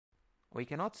We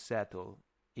cannot settle.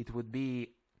 It would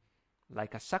be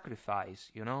like a sacrifice,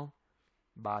 you know?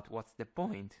 But what's the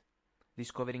point?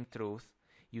 Discovering truth,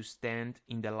 you stand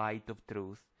in the light of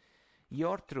truth.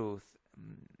 Your truth,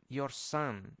 your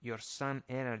sun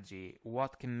energy,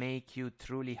 what can make you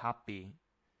truly happy.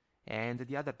 And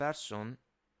the other person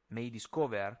may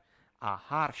discover a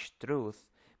harsh truth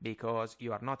because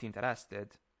you are not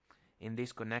interested in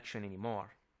this connection anymore.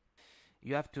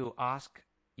 You have to ask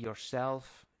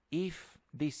yourself if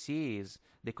this is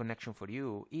the connection for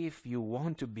you, if you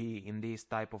want to be in this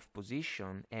type of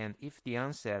position, and if the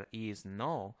answer is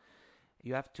no,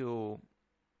 you have to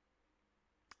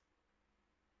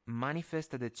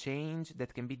manifest the change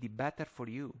that can be the better for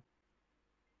you.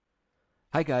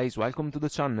 Hi guys, welcome to the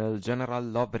channel. General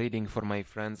love reading for my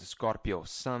friends Scorpio,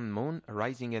 Sun, Moon,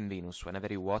 Rising and Venus. Whenever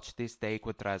you watch this, take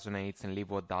what resonates and leave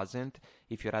what doesn't.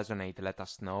 If you resonate, let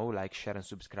us know. Like, share and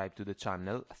subscribe to the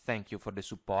channel. Thank you for the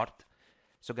support.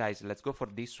 So guys, let's go for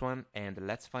this one and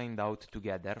let's find out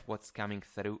together what's coming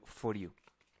through for you.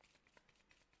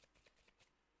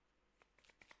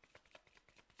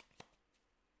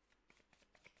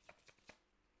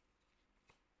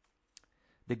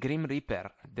 The Grim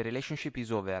Reaper, the relationship is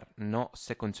over, no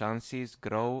second chances,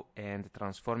 grow and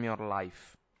transform your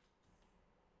life.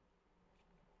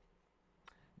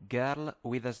 Girl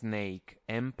with a snake,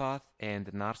 empath and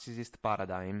narcissist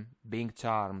paradigm, being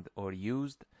charmed or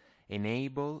used,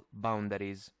 enable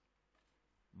boundaries.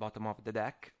 Bottom of the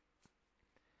deck.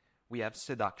 We have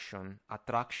seduction,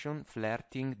 attraction,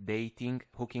 flirting, dating,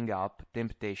 hooking up,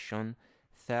 temptation,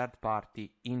 third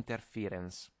party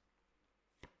interference.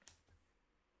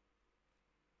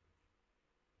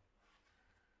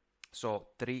 So,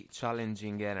 three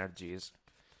challenging energies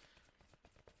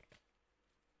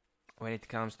when it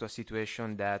comes to a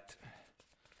situation that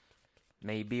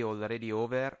may be already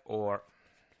over or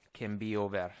can be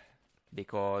over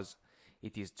because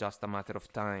it is just a matter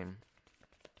of time.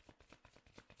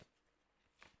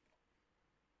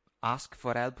 Ask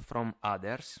for help from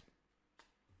others.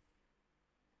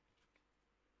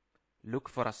 Look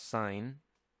for a sign.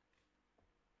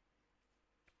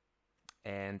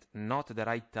 And not the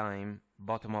right time,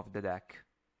 bottom of the deck.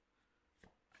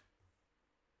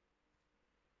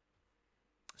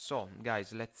 So,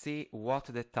 guys, let's see what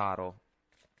the tarot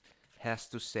has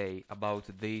to say about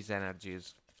these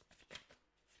energies.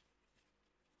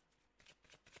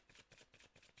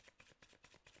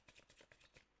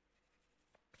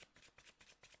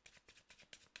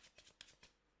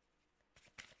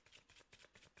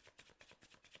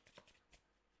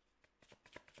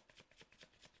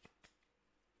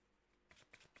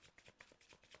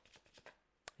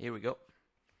 Here we go.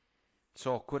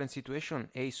 So, current situation,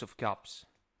 Ace of Cups,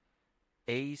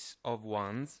 Ace of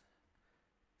Wands,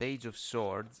 Page of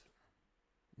Swords,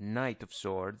 Knight of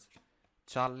Swords,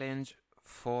 Challenge,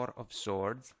 Four of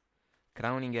Swords,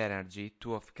 Crowning Energy,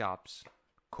 Two of Cups,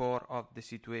 Core of the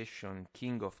situation,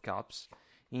 King of Cups,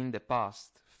 in the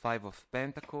past, Five of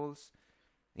Pentacles,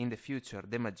 in the future,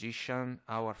 the Magician,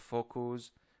 our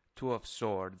focus, Two of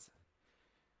Swords,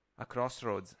 a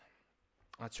crossroads,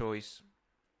 a choice.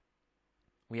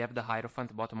 We have the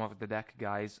Hierophant, bottom of the deck,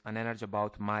 guys, an energy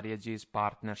about marriages,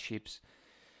 partnerships,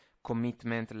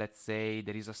 commitment, let's say.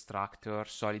 There is a structure,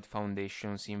 solid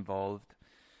foundations involved.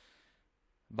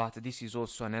 But this is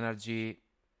also an energy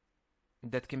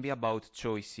that can be about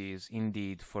choices,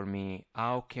 indeed, for me.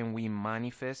 How can we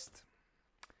manifest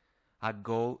a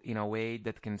goal in a way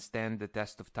that can stand the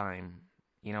test of time,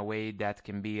 in a way that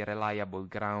can be reliable,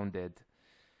 grounded?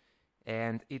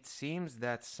 And it seems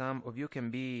that some of you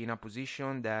can be in a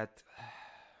position that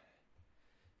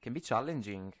can be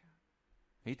challenging.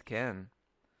 It can.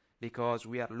 Because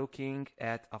we are looking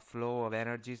at a flow of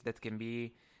energies that can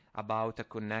be about a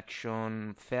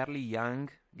connection fairly young,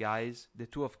 guys. The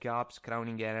Two of Cups,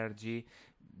 crowning energy,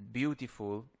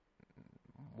 beautiful,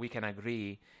 we can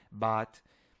agree, but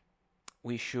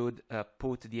we should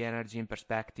put the energy in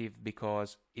perspective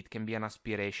because it can be an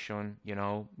aspiration, you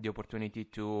know, the opportunity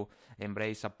to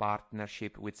embrace a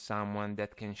partnership with someone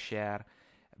that can share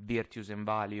virtues and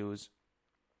values,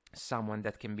 someone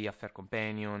that can be a fair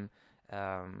companion.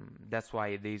 That's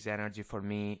why this energy for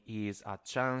me is a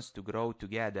chance to grow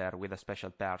together with a special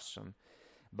person.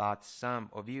 But some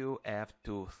of you have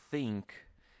to think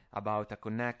about a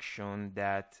connection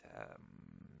that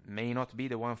may not be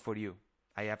the one for you.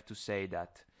 I have to say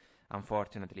that,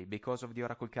 unfortunately, because of the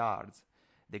oracle cards,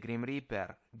 the Grim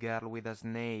Reaper, Girl with a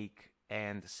Snake,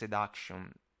 and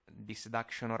Seduction. The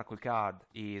Seduction oracle card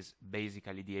is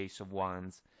basically the Ace of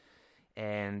Wands,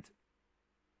 and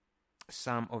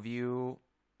some of you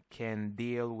can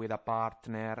deal with a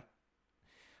partner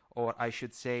or I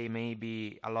should say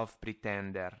maybe a love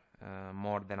pretender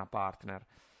more than a partner,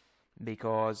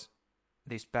 because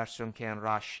this person can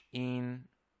rush in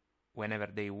whenever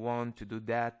they want to do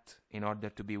that in order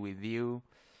to be with you,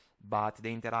 but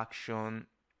the interaction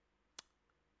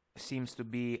seems to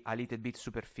be a little bit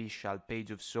superficial,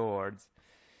 Page of Swords.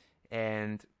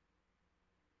 And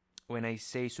when I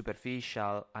say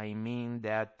superficial, I mean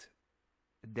that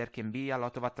there can be a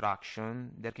lot of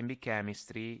attraction, there can be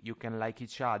chemistry, you can like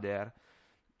each other,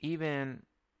 even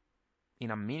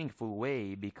in a meaningful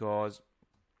way, because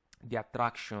the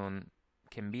attraction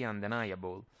can be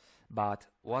undeniable. But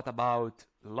what about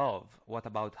love? What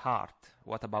about heart?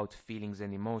 What about feelings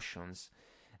and emotions?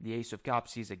 The Ace of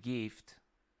Cups is a gift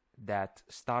that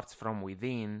starts from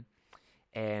within,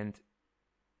 and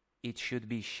it should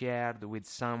be shared with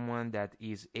someone that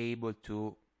is able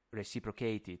to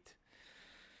reciprocate it.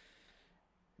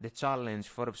 The challenge,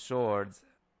 Four of Swords,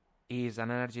 is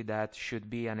an energy that should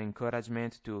be an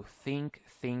encouragement to think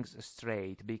things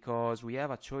straight, because we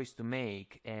have a choice to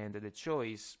make, and the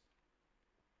choice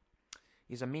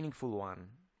is a meaningful one.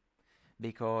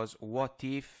 Because what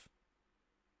if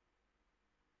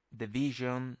the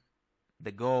vision,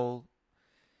 the goal,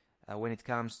 when it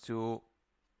comes to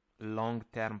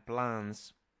long-term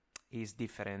plans, is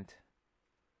different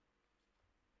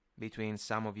between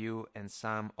some of you and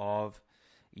some of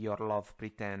your love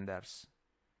pretenders?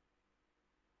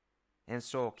 And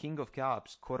so King of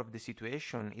Cups, core of the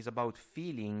situation, is about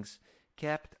feelings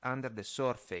kept under the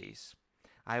surface.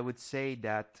 I would say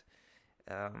that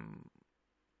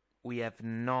we have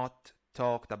not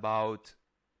talked about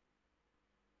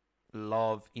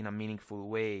love in a meaningful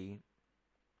way.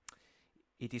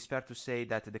 It is fair to say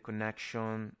that the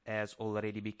connection has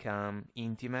already become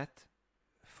intimate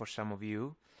for some of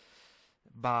you,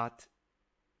 but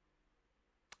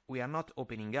we are not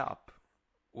opening up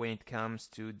when it comes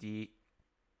to the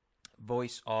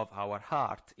voice of our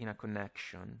heart in a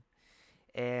connection.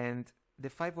 And the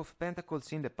Five of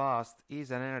Pentacles in the past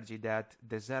is an energy that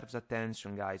deserves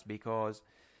attention, guys, because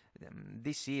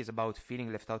this is about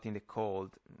feeling left out in the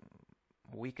cold.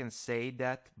 We can say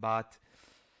that, but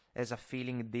as a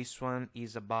feeling, this one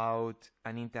is about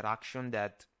an interaction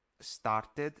that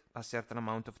started a certain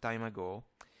amount of time ago,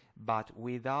 but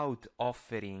without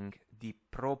offering the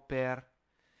proper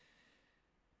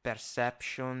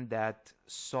perception that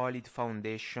solid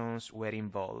foundations were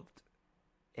involved.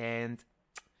 And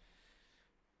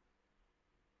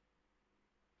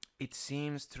it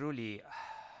seems truly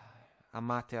a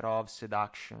matter of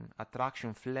seduction,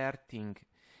 attraction, flirting,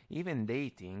 even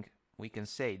dating, we can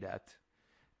say that.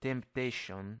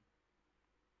 Temptation.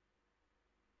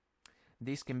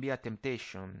 This can be a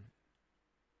temptation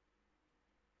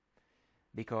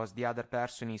because the other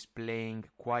person is playing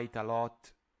quite a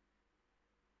lot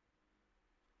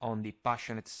on the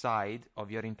passionate side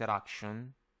of your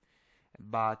interaction,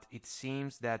 but it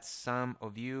seems that some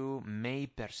of you may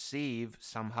perceive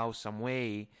somehow, some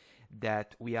way,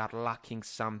 that we are lacking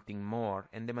something more,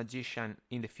 and the Magician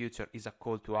in the future is a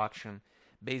call to action.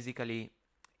 Basically,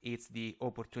 it's the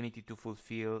opportunity to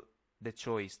fulfill the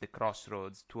choice, the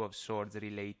crossroads, Two of Swords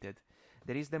related.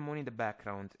 There is the Moon in the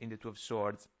background in the Two of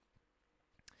Swords.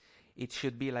 It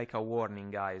should be like a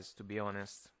warning, guys, to be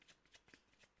honest,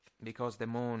 because the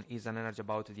Moon is an energy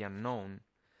about the unknown,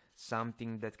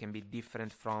 something that can be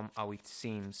different from how it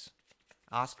seems.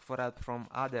 Ask for help from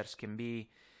others can be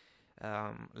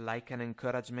like an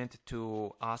encouragement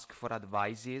to ask for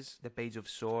advices. The Page of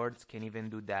Swords can even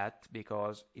do that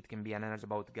because it can be an energy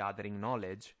about gathering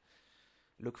knowledge.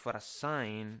 Look for a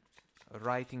sign.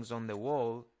 Writings on the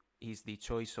wall is the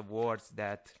choice of words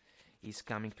that is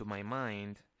coming to my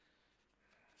mind.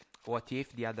 What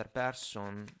if the other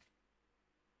person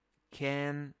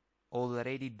can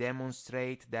already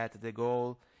demonstrate that the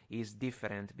goal is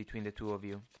different between the two of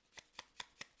you?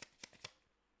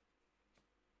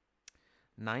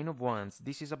 Nine of Wands.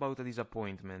 This is about a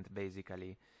disappointment,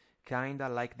 basically. Kinda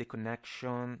like the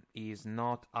connection is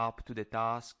not up to the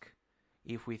task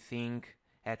if we think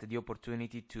at the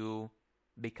opportunity to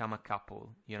become a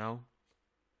couple, you know?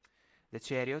 The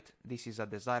Chariot. This is a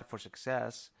desire for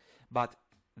success, but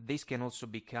this can also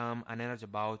become an energy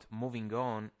about moving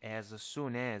on as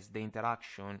soon as the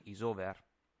interaction is over.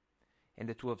 And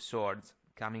the Two of Swords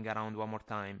coming around one more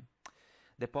time.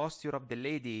 The posture of the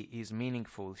lady is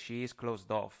meaningful. She is closed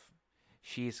off.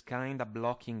 She is kinda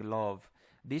blocking love.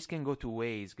 This can go two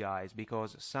ways, guys,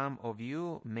 because some of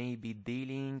you may be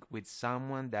dealing with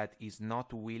someone that is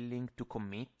not willing to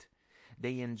commit.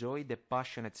 They enjoy the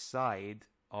passionate side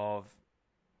of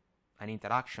an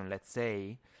interaction, let's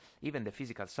say, even the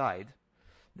physical side,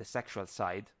 the sexual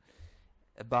side,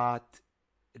 but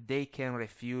they can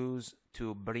refuse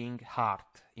to bring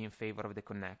heart in favor of the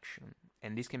connection,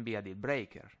 and this can be a deal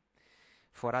breaker.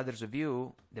 For others of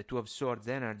you, the Two of Swords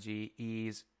energy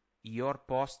is your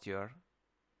posture,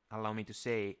 allow me to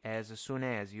say, as soon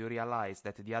as you realize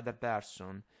that the other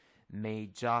person may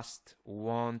just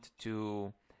want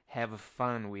to have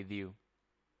fun with you.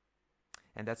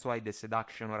 And that's why the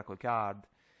Seduction Oracle card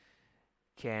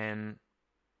can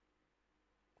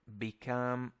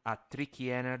become a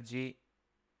tricky energy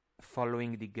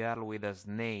following the girl with a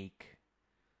snake,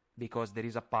 because there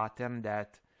is a pattern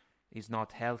that is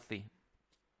not healthy,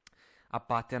 a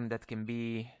pattern that can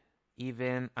be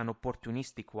even an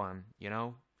opportunistic one, you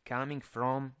know, coming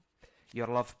from your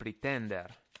love pretender.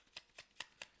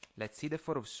 Let's see the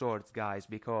Four of Swords, guys,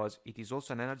 because it is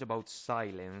also an energy about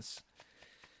silence.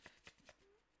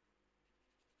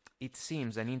 It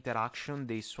seems an interaction,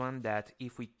 this one, that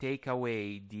if we take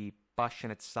away the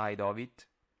passionate side of it,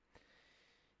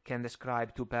 can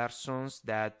describe two persons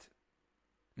that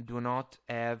do not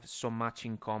have so much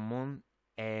in common,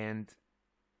 and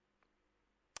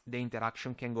the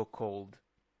interaction can go cold.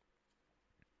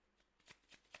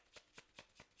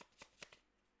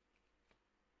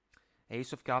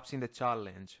 Ace of Cups in the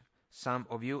challenge. Some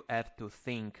of you have to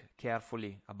think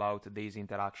carefully about this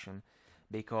interaction,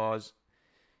 because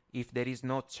if there is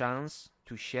no chance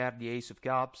to share the Ace of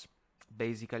Cups,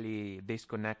 basically this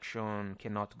connection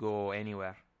cannot go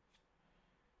anywhere.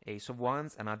 Ace of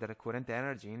Wands, another recurrent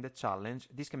energy in the challenge.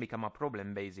 This can become a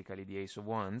problem, basically, the Ace of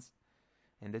Wands.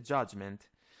 And the Judgment,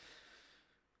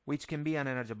 which can be an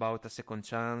energy about a second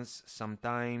chance.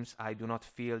 Sometimes I do not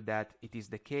feel that it is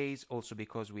the case, also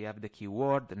because we have the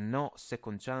keyword no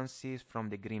second chances from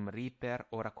the Grim Reaper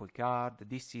Oracle card.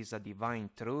 This is a divine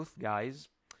truth, guys.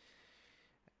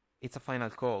 It's a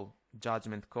final call,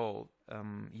 judgment call.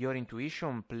 Your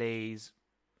intuition plays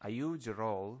a huge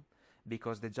role,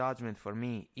 because the judgment for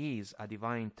me is a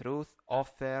divine truth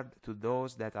offered to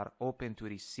those that are open to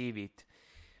receive it.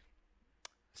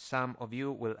 Some of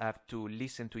you will have to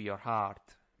listen to your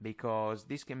heart, because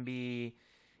this can be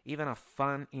even a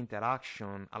fun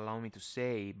interaction, allow me to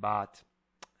say, but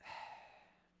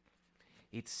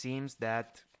it seems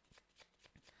that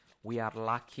we are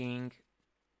lacking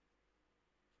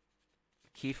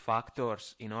key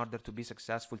factors in order to be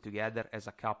successful together as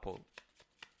a couple.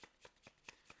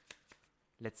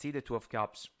 Let's see the Two of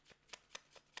Cups.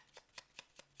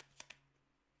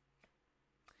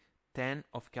 10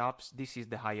 of Cups, this is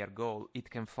the higher goal.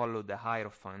 It can follow the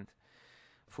Hierophant,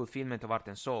 fulfillment of heart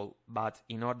and soul, but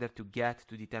in order to get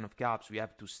to the 10 of Cups, we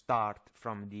have to start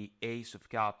from the Ace of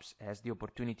Cups as the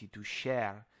opportunity to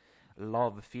share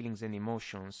love, feelings and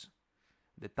emotions.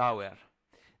 The Tower.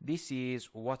 This is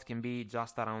what can be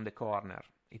just around the corner.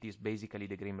 It is basically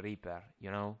the Grim Reaper, you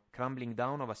know, crumbling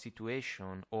down of a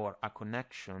situation or a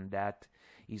connection that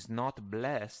is not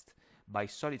blessed by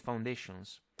solid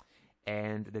foundations.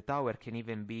 And the Tower can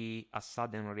even be a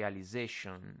sudden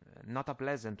realization, not a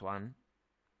pleasant one,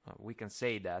 we can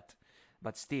say that,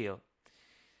 but still,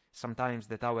 sometimes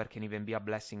the Tower can even be a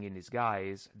blessing in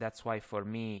disguise. That's why for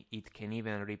me it can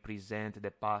even represent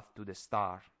the path to the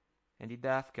star. And the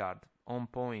Death card, on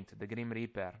point, the Grim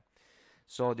Reaper.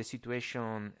 So the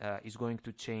situation is going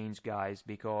to change, guys,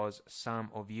 because some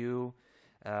of you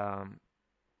can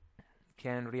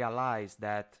realize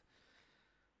that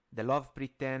the love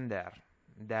pretender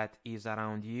that is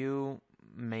around you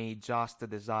may just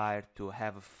desire to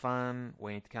have fun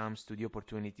when it comes to the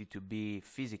opportunity to be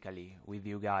physically with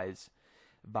you guys,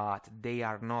 but they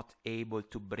are not able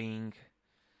to bring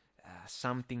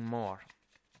something more.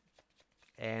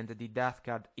 And the Death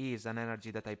card is an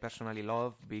energy that I personally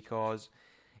love, because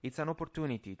it's an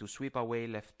opportunity to sweep away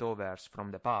leftovers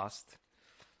from the past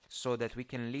so that we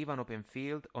can leave an open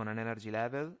field on an energy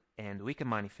level, and we can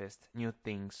manifest new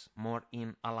things more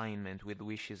in alignment with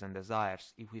wishes and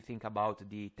desires. If we think about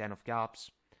the 10 of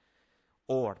Cups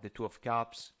or the 2 of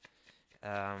Cups,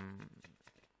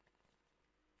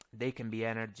 they can be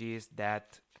energies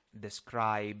that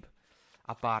describe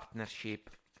a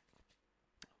partnership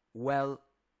well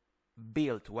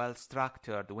built, well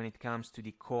structured when it comes to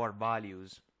the core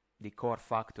values, the core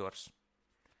factors.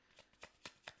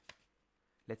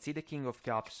 Let's see the King of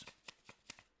Cups.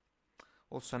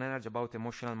 Also an energy about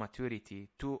emotional maturity.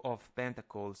 2 of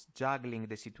Pentacles, juggling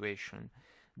the situation.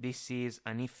 This is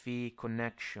an iffy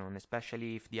connection,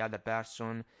 especially if the other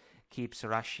person keeps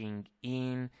rushing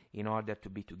in order to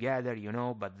be together, you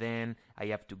know, but then I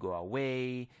have to go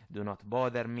away, do not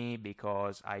bother me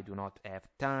because I do not have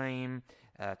time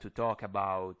to talk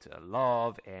about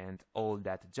love and all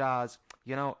that jazz.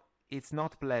 You know, it's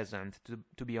not pleasant,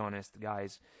 to be honest,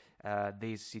 guys.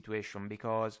 this situation,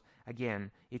 because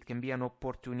again, it can be an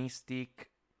opportunistic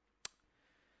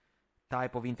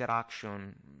type of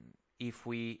interaction if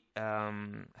we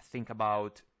think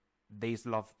about this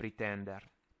love pretender.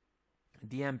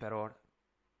 The Emperor,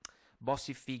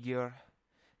 bossy figure,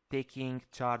 taking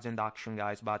charge and action,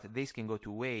 guys, but this can go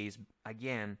two ways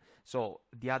again. So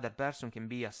the other person can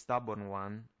be a stubborn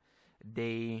one.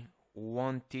 They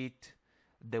want it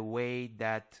the way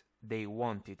that they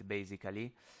want it,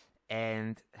 basically,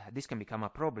 and this can become a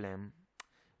problem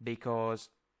because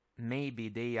maybe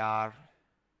they are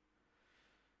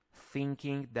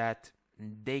thinking that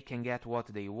they can get what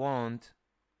they want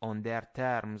on their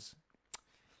terms.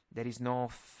 There is no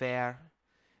fair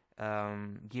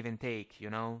give and take, you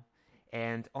know.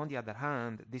 And on the other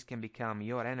hand, this can become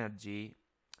your energy,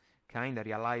 kind of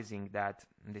realizing that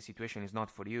the situation is not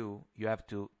for you. You have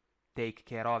to take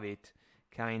care of it,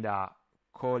 kind of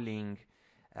calling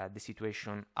the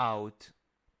situation out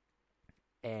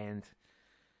and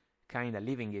kind of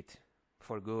leaving it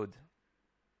for good.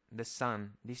 The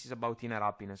Sun, this is about inner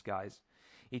happiness, guys.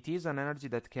 It is an energy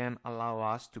that can allow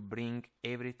us to bring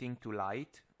everything to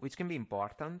light, which can be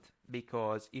important,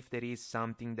 because if there is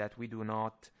something that we do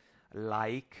not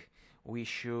like, we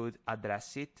should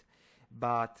address it.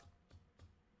 But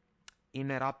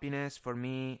inner happiness for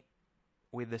me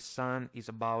with the Sun is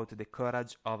about the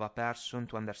courage of a person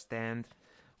to understand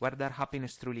where their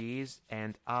happiness truly is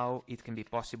and how it can be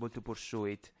possible to pursue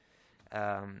it.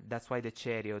 That's why the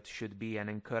Chariot should be an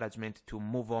encouragement to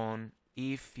move on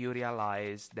if you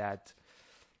realize that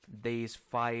this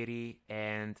fiery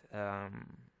and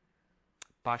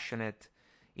passionate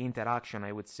interaction,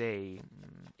 I would say,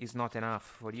 is not enough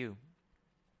for you.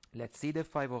 Let's see the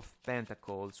Five of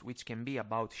Pentacles, which can be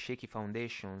about shaky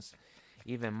foundations,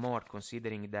 even more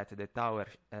considering that the Tower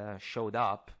showed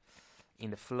up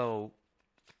in the flow.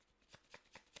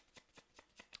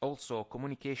 Also,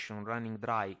 communication running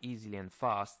dry easily and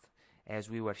fast, as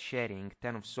we were sharing.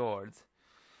 Ten of Swords.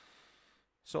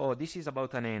 So this is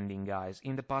about an ending, guys.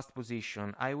 In the past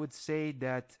position, I would say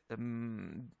that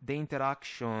the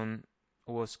interaction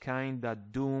was kinda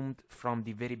doomed from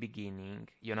the very beginning,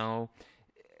 you know.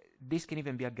 This can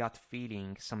even be a gut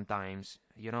feeling sometimes,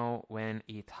 you know, when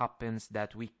it happens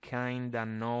that we kinda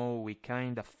know, we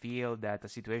kinda feel that the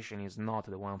situation is not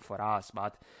the one for us,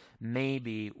 but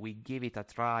maybe we give it a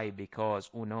try because,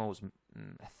 who knows,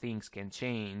 things can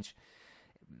change.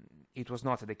 It was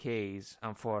not the case,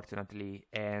 unfortunately,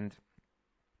 and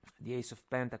the Ace of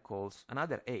Pentacles,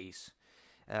 another ace,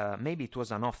 maybe it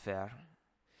was an offer,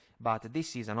 but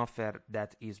this is an offer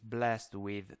that is blessed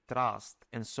with trust,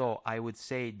 and so I would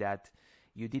say that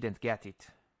you didn't get it.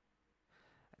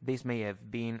 This may have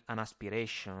been an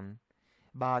aspiration,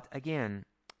 but again,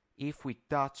 if we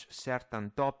touch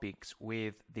certain topics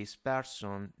with this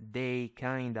person, they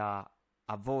kinda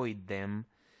avoid them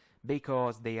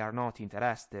because they are not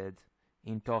interested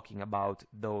in talking about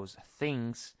those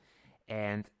things,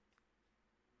 and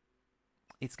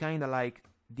it's kinda like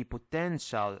the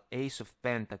potential Ace of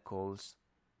Pentacles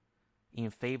in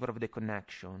favor of the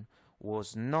connection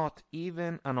was not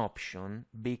even an option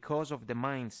because of the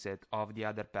mindset of the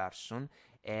other person,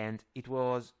 and it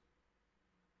was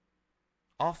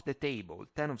off the table.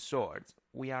 Ten of Swords.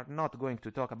 We are not going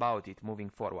to talk about it moving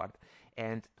forward,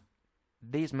 and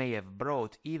this may have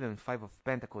brought even Five of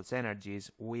Pentacles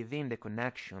energies within the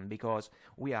connection because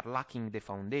we are lacking the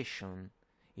foundation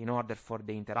in order for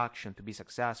the interaction to be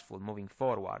successful moving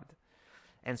forward.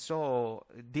 And so,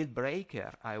 deal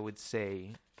breaker, I would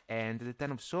say. And the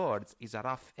Ten of Swords is a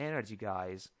rough energy,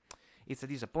 guys. It's a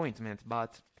disappointment,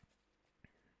 but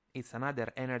it's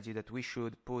another energy that we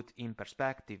should put in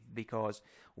perspective because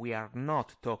we are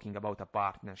not talking about a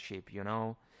partnership, you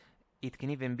know. It can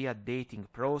even be a dating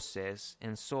process,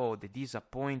 and so the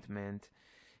disappointment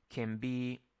can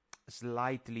be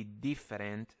slightly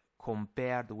different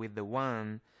compared with the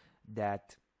one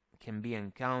that can be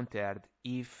encountered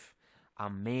if a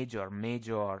major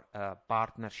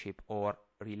partnership or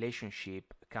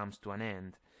relationship comes to an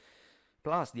end.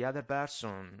 Plus, the other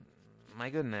person, my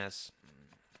goodness,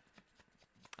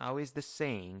 how is the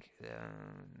saying?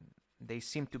 They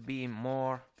seem to be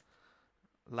more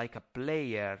like a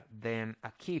player than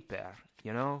a keeper,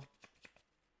 you know?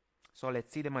 So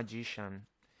let's see the Magician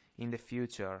in the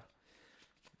future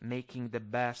making the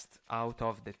best out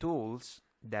of the tools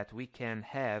that we can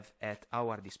have at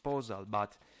our disposal,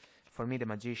 but for me the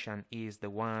Magician is the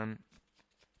one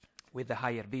with the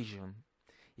higher vision.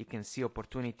 He can see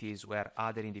opportunities where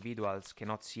other individuals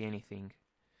cannot see anything.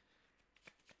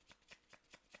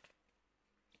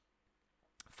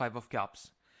 Five of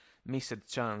Cups, missed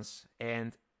chance,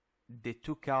 and the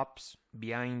Two Cups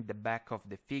behind the back of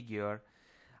the figure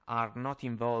are not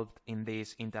involved in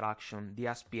this interaction. The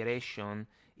aspiration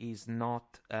is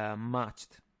not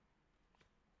matched.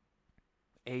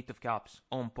 Eight of Cups,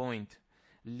 on point,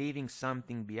 leaving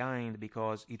something behind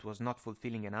because it was not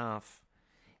fulfilling enough.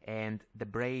 And the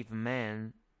brave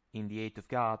man in the Eight of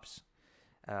Cups,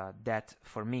 that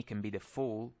for me can be the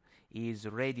Fool, is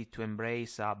ready to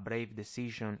embrace a brave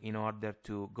decision in order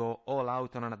to go all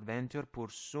out on an adventure,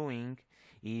 pursuing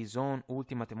his own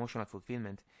ultimate emotional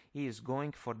fulfillment. He is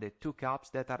going for the two cups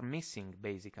that are missing,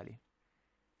 basically.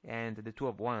 And the Two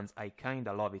of Wands, I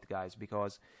kinda love it, guys,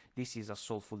 because this is a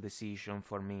soulful decision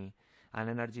for me. An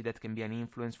energy that can be an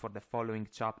influence for the following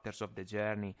chapters of the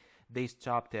journey. This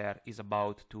chapter is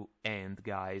about to end,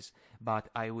 guys, but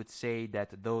I would say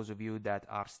that those of you that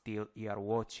are still here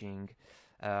watching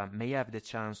may have the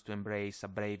chance to embrace a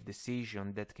brave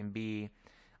decision that can be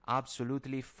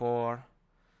absolutely for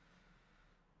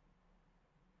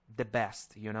the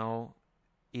best, you know.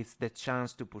 It's the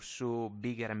chance to pursue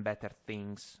bigger and better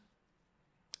things.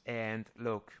 And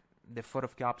look, the Four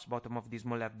of Cups, bottom of the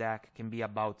smaller deck, can be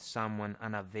about someone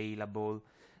unavailable,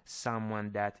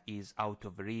 someone that is out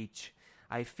of reach.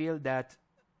 I feel that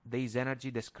this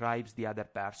energy describes the other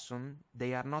person.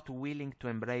 They are not willing to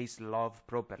embrace love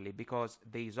properly because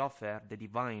this offer, the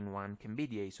divine one, can be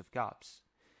the Ace of Cups.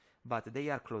 But they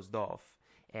are closed off.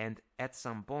 And at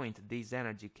some point, this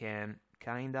energy can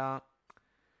kinda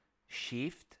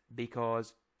shift,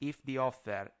 because if the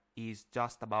offer is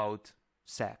just about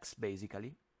sex,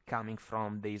 basically, coming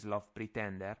from this love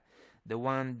pretender, the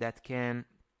one that can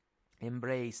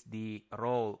embrace the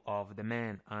role of the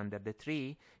man under the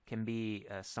tree can be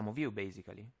some of you,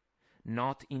 basically.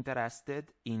 Not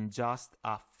interested in just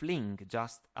a fling,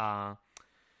 just a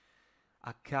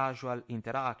casual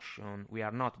interaction. We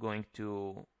are not going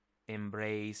to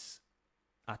embrace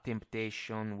a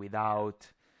temptation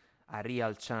without a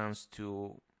real chance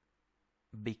to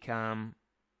become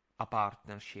a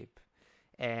partnership.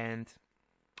 And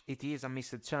it is a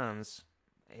missed chance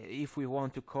if we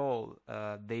want to call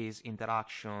this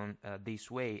interaction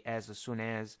this way, as soon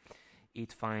as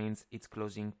it finds its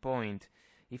closing point.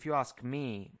 If you ask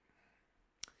me,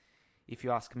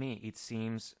 it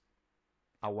seems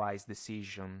a wise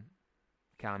decision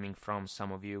coming from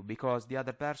some of you, because the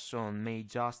other person may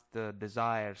just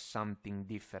desire something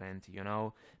different, you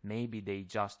know. Maybe they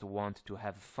just want to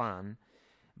have fun.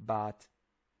 But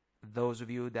those of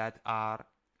you that are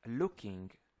looking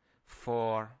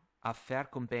for a fair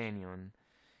companion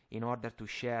in order to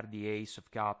share the Ace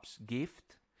of Cups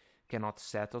gift cannot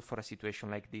settle for a situation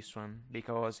like this one,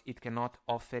 because it cannot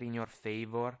offer in your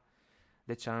favor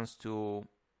the chance to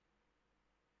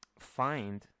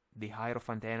find the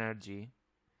Hierophant energy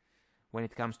when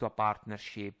it comes to a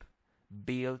partnership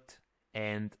built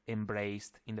and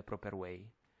embraced in the proper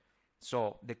way.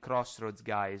 So the Crossroads,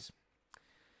 guys,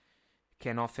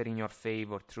 can offer in your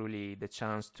favor truly the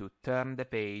chance to turn the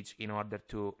page in order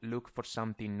to look for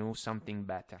something new, something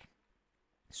better.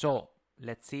 So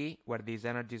let's see where these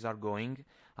energies are going.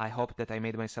 I hope that I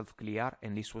made myself clear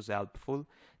and this was helpful.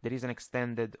 There is an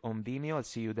extended on Vimeo. I'll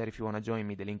see you there if you want to join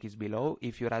me. The link is below.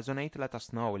 If you resonate, let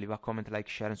us know. Leave a comment, like,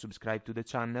 share, and subscribe to the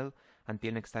channel.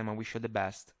 Until next time, I wish you the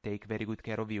best. Take very good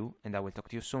care of you, and I will talk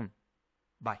to you soon.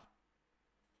 Bye.